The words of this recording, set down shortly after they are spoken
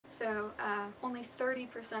So only 30%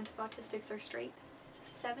 of autistics are straight.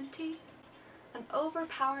 70? An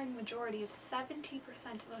overpowering majority of 70%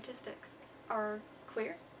 of autistics are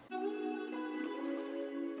queer.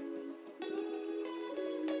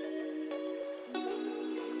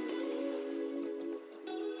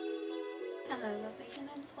 Hello lovely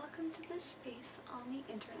humans, welcome to this space on the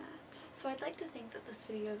internet. So I'd like to think that this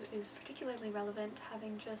video is particularly relevant,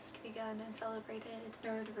 having just begun and celebrated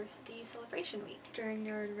Neurodiversity Celebration Week. During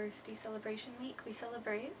Neurodiversity Celebration Week, we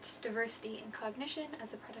celebrate diversity in cognition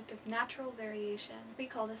as a product of natural variation. We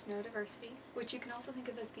call this neurodiversity, which you can also think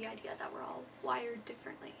of as the idea that we're all wired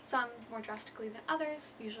differently. Some more drastically than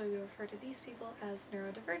others. Usually we refer to these people as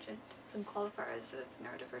neurodivergent. Some qualifiers of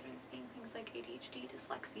neurodivergence being things like ADHD,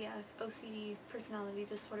 dyslexia, OCD, personality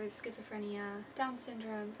disorders, schizophrenia, Down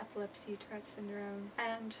syndrome, epilepsy, Tourette syndrome,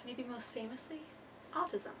 and maybe most famously,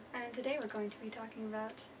 autism. And today we're going to be talking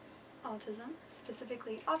about autism,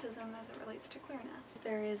 specifically autism as it relates to queerness.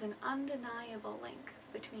 There is an undeniable link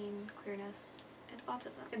between queerness and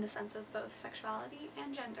autism in the sense of both sexuality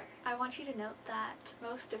and gender. I want you to note that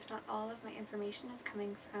most, if not all, of my information is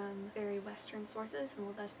coming from very Western sources and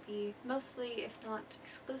will thus be mostly, if not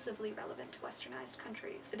exclusively, relevant to westernized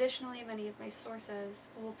countries. Additionally, many of my sources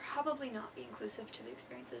will probably not be inclusive to the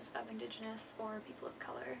experiences of Indigenous or people of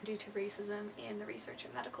color due to racism in the research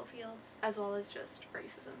and medical fields, as well as just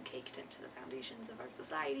racism caked into the foundations of our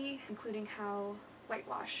society, including how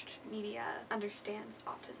whitewashed media understands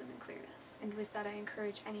autism and queerness. And with that, I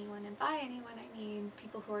encourage anyone, and by anyone I mean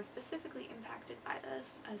people who are specifically impacted by this,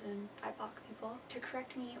 as in BIPOC people, to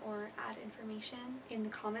correct me or add information in the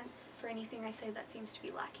comments for anything I say that seems to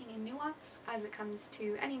be lacking in nuance as it comes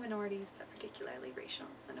to any minorities, but particularly racial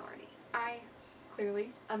minorities. I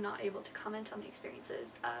clearly I'm not able to comment on the experiences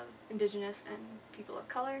of Indigenous and people of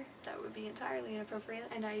color. That would be entirely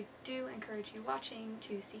inappropriate, and I do encourage you watching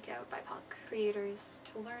to seek out BIPOC creators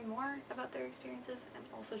to learn more about their experiences and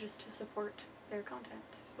also just to support their content.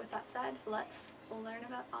 With that said, let's learn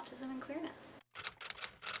about autism and queerness.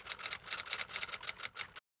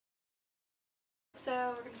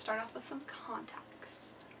 So we're going to start off with some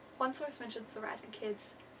context. One source mentions the rise in kids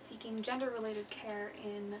seeking gender-related care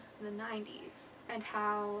in the 90s, and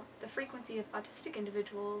how the frequency of autistic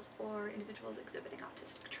individuals or individuals exhibiting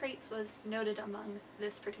autistic traits was noted among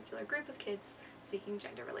this particular group of kids seeking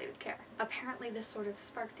gender-related care. Apparently this sort of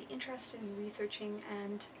sparked the interest in researching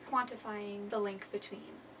and quantifying the link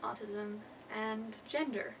between autism and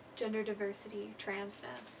gender diversity,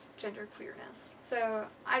 transness, gender queerness. So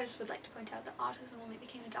I just would like to point out that autism only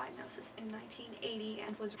became a diagnosis in 1980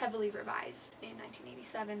 and was heavily revised in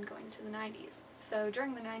 1987 going into the 90s. So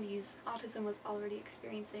during the 90s, autism was already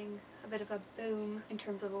experiencing a bit of a boom in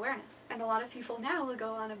terms of awareness. And a lot of people now will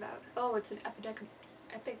go on about, oh, it's an epidemic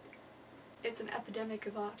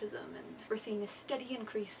of autism, and we're seeing a steady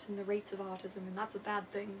increase in the rates of autism, and that's a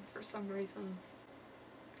bad thing for some reason.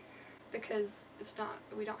 Because it's not,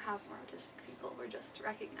 we don't have more autistic people, we're just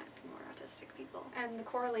recognizing more autistic people. And the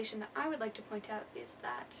correlation that I would like to point out is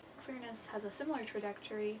that queerness has a similar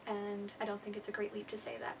trajectory, and I don't think it's a great leap to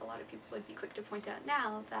say that a lot of people would be quick to point out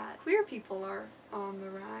now that queer people are on the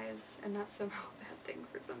rise, and that's somehow a bad thing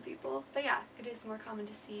for some people. But yeah, it is more common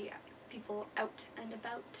to see people out and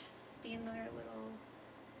about being their little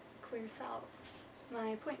queer selves.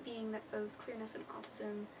 My point being that both queerness and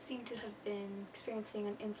autism seem to have been experiencing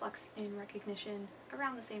an influx in recognition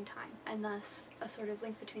around the same time, and thus a sort of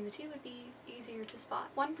link between the two would be easier to spot.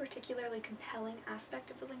 One particularly compelling aspect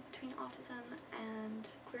of the link between autism and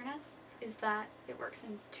queerness is that it works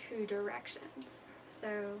in two directions.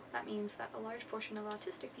 So that means that a large portion of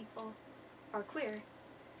autistic people are queer,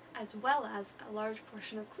 as well as a large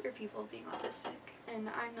portion of queer people being autistic. And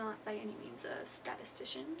I'm not by any means a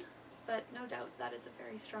statistician, but no doubt that is a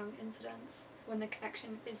very strong incidence when the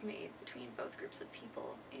connection is made between both groups of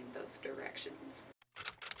people in both directions.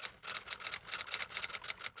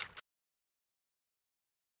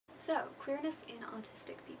 So, queerness in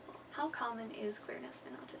autistic people. How common is queerness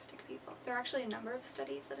in autistic people? There are actually a number of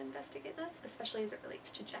studies that investigate this, especially as it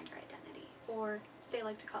relates to gender identity, or they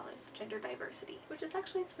like to call it gender diversity, which is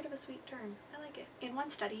actually sort of a sweet term. I like it. In one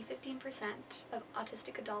study, 15% of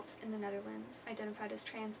autistic adults in the Netherlands identified as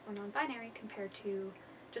trans or non-binary, compared to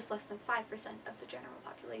just less than 5% of the general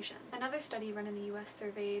population. Another study run in the US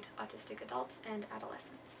surveyed autistic adults and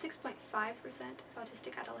adolescents. 6.5% of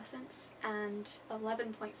autistic adolescents and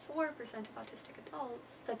 11.4% of autistic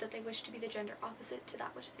adults said that they wished to be the gender opposite to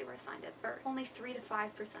that which they were assigned at birth. Only 3 to 5%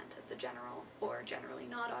 of the general or generally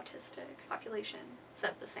not autistic population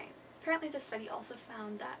said the same. Apparently this study also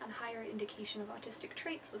found that a higher indication of autistic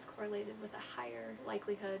traits was correlated with a higher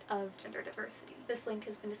likelihood of gender diversity. This link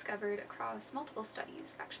has been discovered across multiple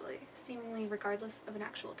studies, actually, seemingly regardless of an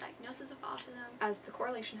actual diagnosis of autism, as the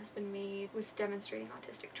correlation has been made with demonstrating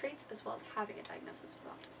autistic traits as well as having a diagnosis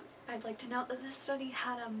with autism. I'd like to note that this study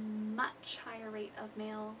had a much higher rate of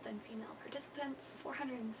male than female participants,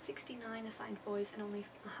 469 assigned boys and only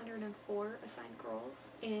 104 assigned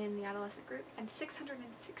girls in the adolescent group, and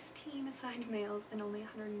 616 assigned males and only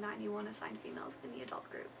 191 assigned females in the adult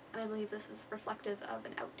group. And I believe this is reflective of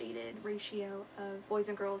an outdated ratio of boys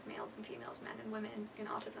and girls, males and females, men and women in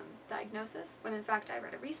autism diagnosis, when in fact I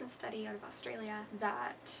read a recent study out of Australia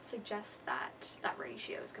that suggests that that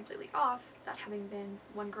ratio is completely off, that having been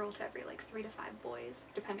 1 girl to every 3 to 5 boys,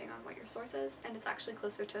 depending on what your source is, and it's actually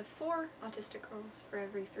closer to 4 autistic girls for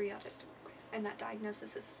every 3 autistic boys, and that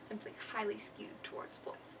diagnosis is simply highly skewed towards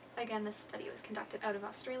boys. Again, this study was conducted out of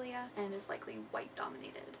Australia and is likely white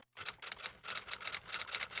dominated.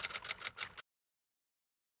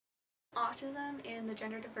 Autism in the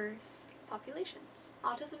gender diverse populations.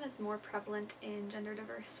 Autism is more prevalent in gender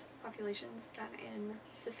diverse populations than in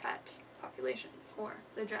cishet populations, or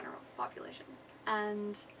the general populations,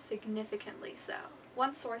 and significantly so.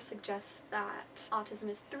 One source suggests that autism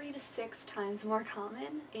is 3 to 6 times more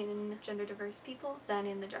common in gender diverse people than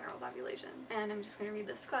in the general population. And I'm just going to read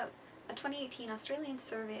this quote. A 2018 Australian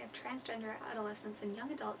survey of transgender adolescents and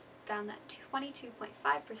young adults found that 22.5%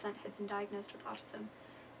 had been diagnosed with autism,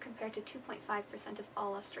 compared to 2.5% of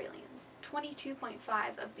all Australians.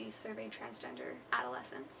 22.5% of these surveyed transgender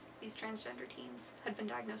adolescents, these transgender teens, had been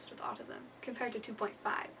diagnosed with autism, compared to 2.5%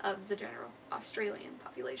 of the general Australian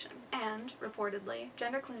population. And, reportedly,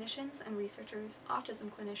 gender clinicians and researchers, autism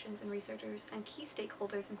clinicians and researchers, and key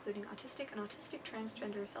stakeholders including autistic and autistic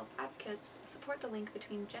transgender self-advocates support the link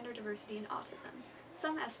between gender diversity and autism,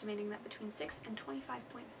 some estimating that between 6 and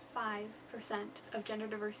 25.5% of gender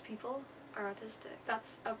diverse people are autistic.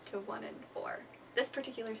 That's up to 1 in 4. This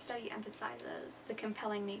particular study emphasizes the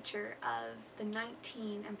compelling nature of the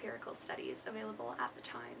 19 empirical studies available at the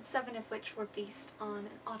time, 7 of which were based on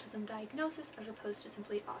an autism diagnosis as opposed to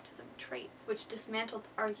simply autism traits, which dismantled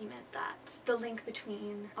the argument that the link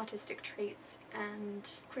between autistic traits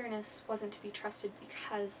and queerness wasn't to be trusted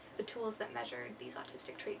because the tools that measured these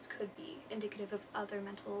autistic traits could be indicative of other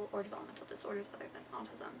mental or developmental disorders other than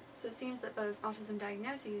autism. So it seems that both autism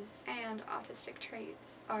diagnoses and autistic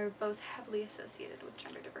traits are both heavily associated with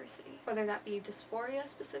gender diversity, whether that be dysphoria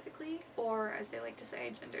specifically, or as they like to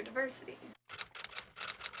say, gender diversity.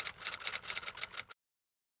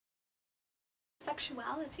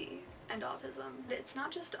 Sexuality and autism. It's not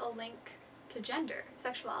just a link to gender.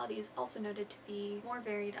 Sexuality is also noted to be more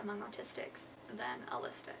varied among autistics than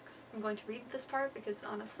allistics. I'm going to read this part because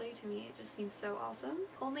honestly, to me, it just seems so awesome.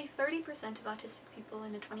 Only 30% of autistic people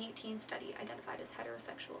in a 2018 study identified as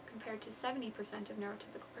heterosexual, compared to 70% of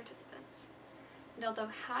neurotypical participants. And although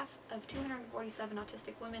half of 247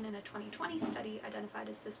 autistic women in a 2020 study identified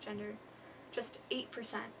as cisgender, just 8%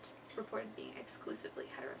 reported being exclusively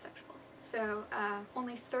heterosexual. So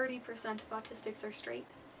only 30% of autistics are straight.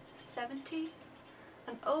 70?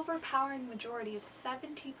 An overpowering majority of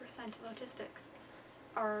 70% of autistics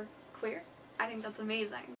are queer. I think that's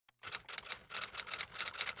amazing.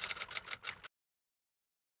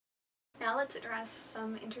 Now let's address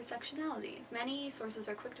some intersectionality. Many sources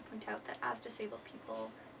are quick to point out that as disabled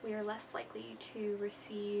people, we are less likely to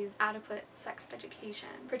receive adequate sex education,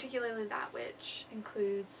 particularly that which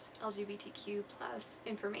includes LGBTQ+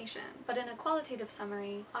 information. But in a qualitative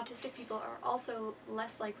summary, autistic people are also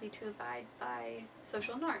less likely to abide by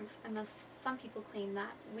social norms, and thus some people claim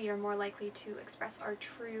that we are more likely to express our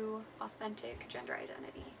true, authentic gender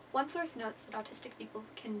identity. One source notes that autistic people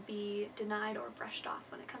can be denied or brushed off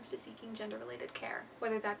when it comes to seeking gender-related care,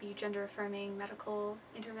 whether that be gender-affirming medical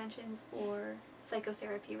interventions or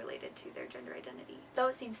psychotherapy related to their gender identity. Though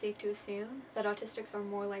it seems safe to assume that autistics are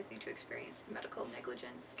more likely to experience medical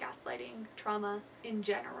negligence, gaslighting, trauma in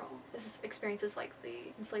general, this experience is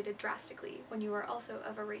likely inflated drastically when you are also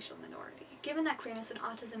of a racial minority. Given that queerness and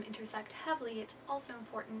autism intersect heavily, it's also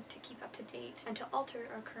important to keep up to date and to alter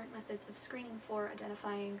our current methods of screening for,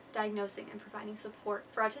 identifying, diagnosing, and providing support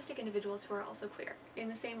for autistic individuals who are also queer, in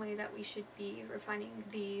the same way that we should be refining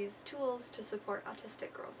these tools to support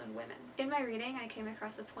autistic girls and women. In my reading, I came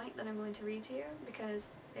across a point that I'm going to read to you because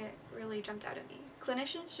it really jumped out at me.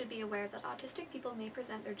 Clinicians should be aware that autistic people may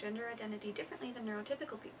present their gender identity differently than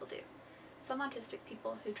neurotypical people do. Some autistic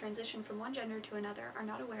people who transition from one gender to another are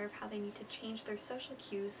not aware of how they need to change their social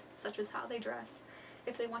cues, such as how they dress,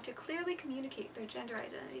 if they want to clearly communicate their gender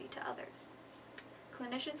identity to others.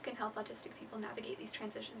 Clinicians can help autistic people navigate these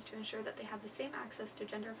transitions to ensure that they have the same access to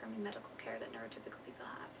gender-affirming medical care that neurotypical people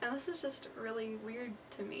have. And this is just really weird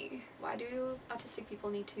to me. Why do autistic people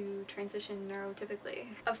need to transition neurotypically?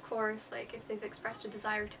 Of course, like, if they've expressed a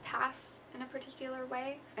desire to pass in a particular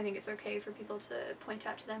way, I think it's okay for people to point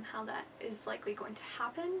out to them how that is likely going to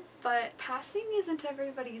happen, but passing isn't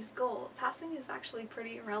everybody's goal. Passing is actually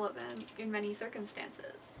pretty irrelevant in many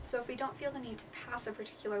circumstances. So if we don't feel the need to pass a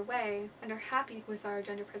particular way and are happy with our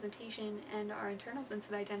gender presentation and our internal sense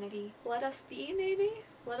of identity, let us be, maybe?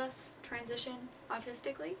 Let us transition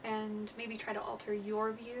autistically and maybe try to alter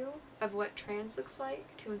your view of what trans looks like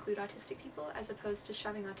to include autistic people, as opposed to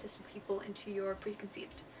shoving autistic people into your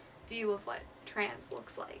preconceived view of what trans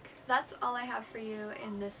looks like. That's all I have for you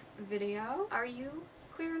in this video. Are you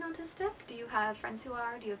queer and autistic? Do you have friends who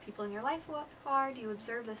are? Do you have people in your life who are? Do you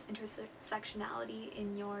observe this intersectionality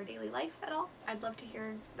in your daily life at all? I'd love to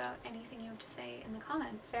hear about anything you have to say in the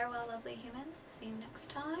comments. Farewell, lovely humans. See you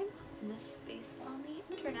next time in this space on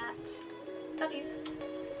the internet. Love you.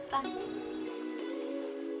 Bye.